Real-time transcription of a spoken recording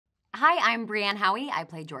Hi, I'm Brianne Howey. I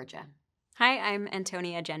play Georgia. Hi, I'm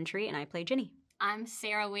Antonia Gentry, and I play Ginny. I'm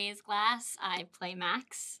Sara Waisglass. I play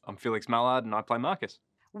Max. I'm Felix Mallard, and I play Marcus.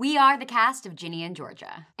 We are the cast of Ginny and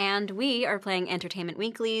Georgia. And we are playing Entertainment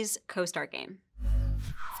Weekly's co-star game.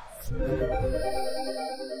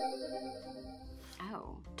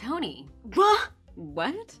 Oh, Tony.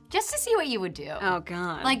 What? Just to see what you would do. Oh,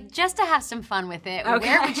 God. Like, just to have some fun with it. Okay.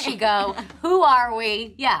 Where would she go? Who are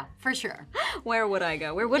we? Yeah, for sure. Where would I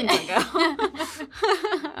go? Where wouldn't I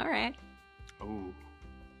go? All right. Ooh.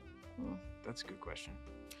 That's a good question.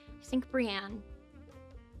 I think Brianne.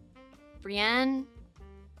 Brianne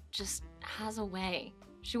just has a way.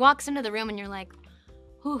 She walks into the room and you're like,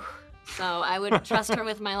 whew. So I would trust her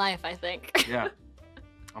with my life, I think. Yeah.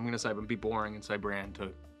 I'm gonna say, but be boring and say Brianne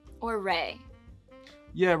too. Or Ray.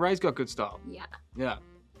 Yeah, Ray's got good style. Yeah. Yeah.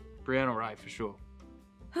 Brianne or Ray, for sure.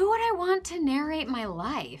 Who would I want to narrate my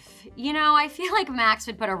life? You know, I feel like Max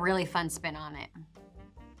would put a really fun spin on it.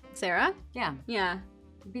 Sarah? Yeah, Yeah.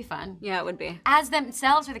 it'd be fun. Yeah, it would be. As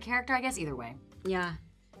themselves or the character, I guess, either way. Yeah.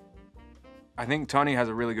 I think Tony has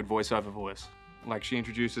a really good voiceover voice. Like, she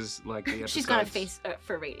introduces, like, the episodes. She's got a face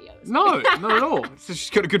for radio. No, not at all. So she's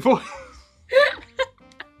got a good voice.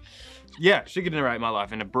 Yeah, she could narrate my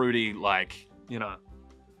life in a broody, like, you know,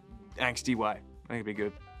 angsty way. I think it'd be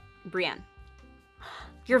good. Brianne.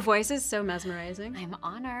 Your voice is so mesmerizing. I'm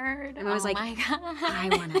honored. I'm always oh like, my God.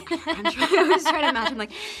 I always try to match. I'm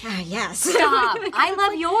like, yes. Stop. I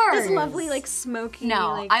love yours. This lovely, like, smoky.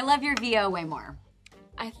 No, like... I love your VO way more.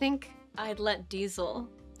 I think I'd let Diesel.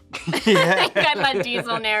 Yeah. I think I'd let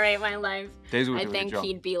Diesel narrate my life. Diesel would I do a good think job.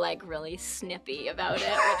 he'd be like really snippy about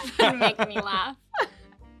it, which would make me laugh.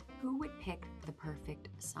 Who would pick the perfect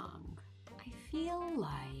song? I feel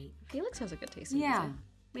like Felix has a good taste in Yeah. music.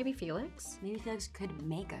 Maybe Felix? maybe Felix could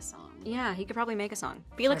make a song. Yeah, he could probably make a song.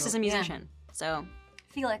 Felix is a Yeah. musician, so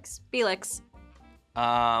Felix. Felix.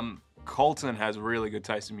 Colton has really good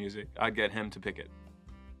taste in music. I'd get him to pick it.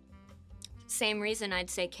 Same reason I'd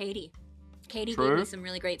say Katie. Katie True. gave me some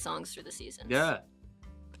really great songs through the seasons. Yeah.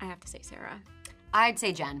 I have to say Sarah. I'd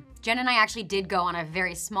say Jen. Jen and I actually did go on a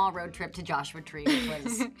very small road trip to Joshua Tree, which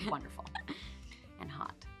was wonderful and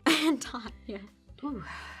hot. And Todd, yeah. Ooh.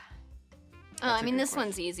 Oh, I a mean, good this question.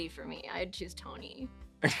 one's easy for me. I'd choose Tony.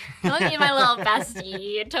 Tony, my little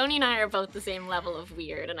bestie. Tony and I are both the same level of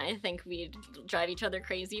weird, and I think we'd drive each other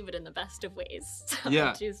crazy, but in the best of ways. So Yeah.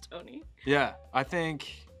 I'd choose Tony. Yeah, I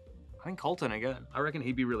think Colton again. I reckon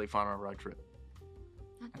he'd be really fun on a road trip.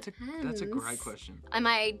 That's a great Depends. question. Am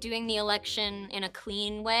I doing the election in a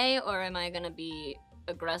clean way, or am I gonna be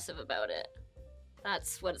aggressive about it?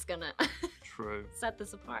 That's what's gonna True. set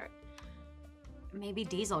this apart. Maybe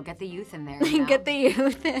Diesel, get the youth in there. You know? Get the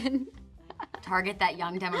youth in. Target that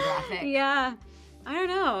young demographic. Yeah. I don't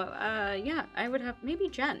know. Yeah, I would have maybe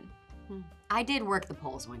Jen. I did work the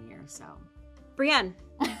polls one year, so. Brianne.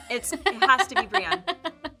 It has to be Brianne.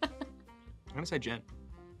 I'm gonna say Jen.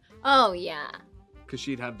 Oh yeah. Because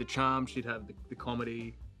she'd have the charm, she'd have the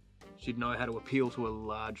comedy, she'd know how to appeal to a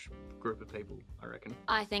large group of people, I reckon.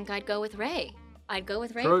 I think I'd go with Ray. I'd go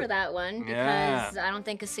with Ray True. for that one because Yeah. I don't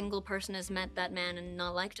think a single person has met that man and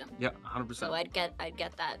not liked him. Yeah, 100%. So I'd get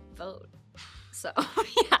that vote. So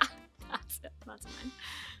yeah, that's it. That's mine.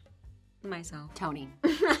 Myself. Tony.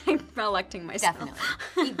 I'm electing myself.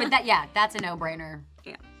 Definitely. But that's a no-brainer.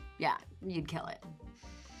 Yeah. Yeah, you'd kill it.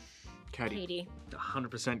 Katie.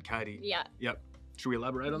 100% Katie. Yeah. Yep. Should we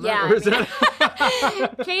elaborate on Yeah, that? Or is I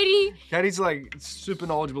that... Katie. Katie's like super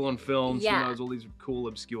knowledgeable on films. Yeah. She knows all these cool,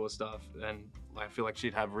 obscure stuff. And I feel like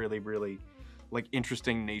she'd have really, really like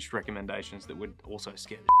interesting niche recommendations that would also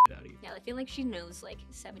scare the shit out of you. Yeah, I feel like she knows like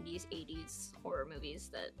 70s, 80s horror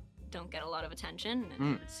movies that don't get a lot of attention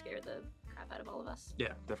and would scare the crap out of all of us.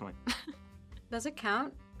 Yeah, definitely. Does it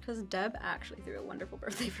count? Because Deb actually threw a wonderful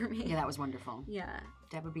birthday for me. Yeah, that was wonderful. Yeah.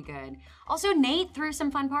 Deb would be good. Also, Nate threw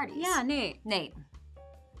some fun parties. Yeah, Nate. Nate.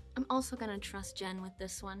 I'm also gonna trust Jen with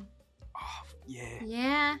this one. Oh, yeah.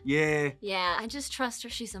 Yeah. Yeah. Yeah, I just trust her.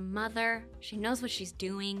 She's a mother. She knows what she's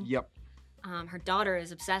doing. Yep. Her daughter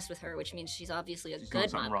is obsessed with her, which means she's obviously a She's doing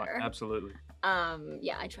good something mother. right. Absolutely.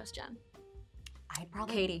 Yeah, I trust Jen. I'd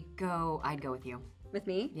probably Katie. I'd go with you. With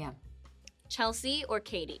me? Yeah. Chelsea or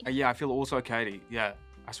Katie? Yeah, I feel also Katie. Yeah.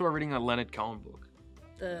 I saw her reading a Leonard Cohen book.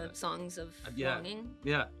 The Songs of yeah. Longing.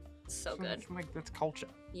 Yeah. So good. Like, that's culture.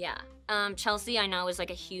 Yeah. Chelsea, I know, is like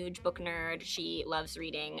a huge book nerd. She loves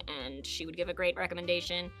reading, and she would give a great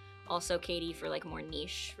recommendation. Also, Katie for like more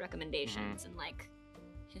niche recommendations and like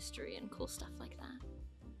history and cool stuff like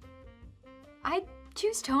that. I'd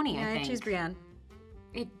choose Tony, I Yeah, think. I choose Brianne.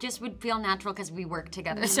 It just would feel natural because we work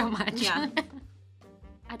together so much. Yeah.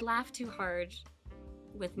 I'd laugh too hard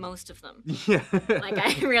with most of them. Yeah. Like,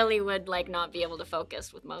 I really would, like, not be able to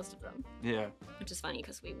focus with most of them. Yeah. Which is funny,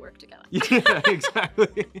 because we work together. Yeah,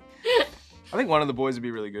 exactly. I think one of the boys would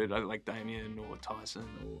be really good. Like Damien or Tyson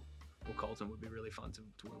or Colton would be really fun to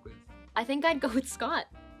work with. I think I'd go with Scott.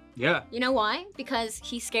 Yeah. You know why? Because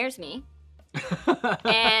he scares me.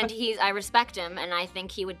 And I respect him, and I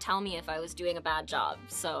think he would tell me if I was doing a bad job.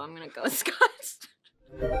 So I'm gonna go with Scott.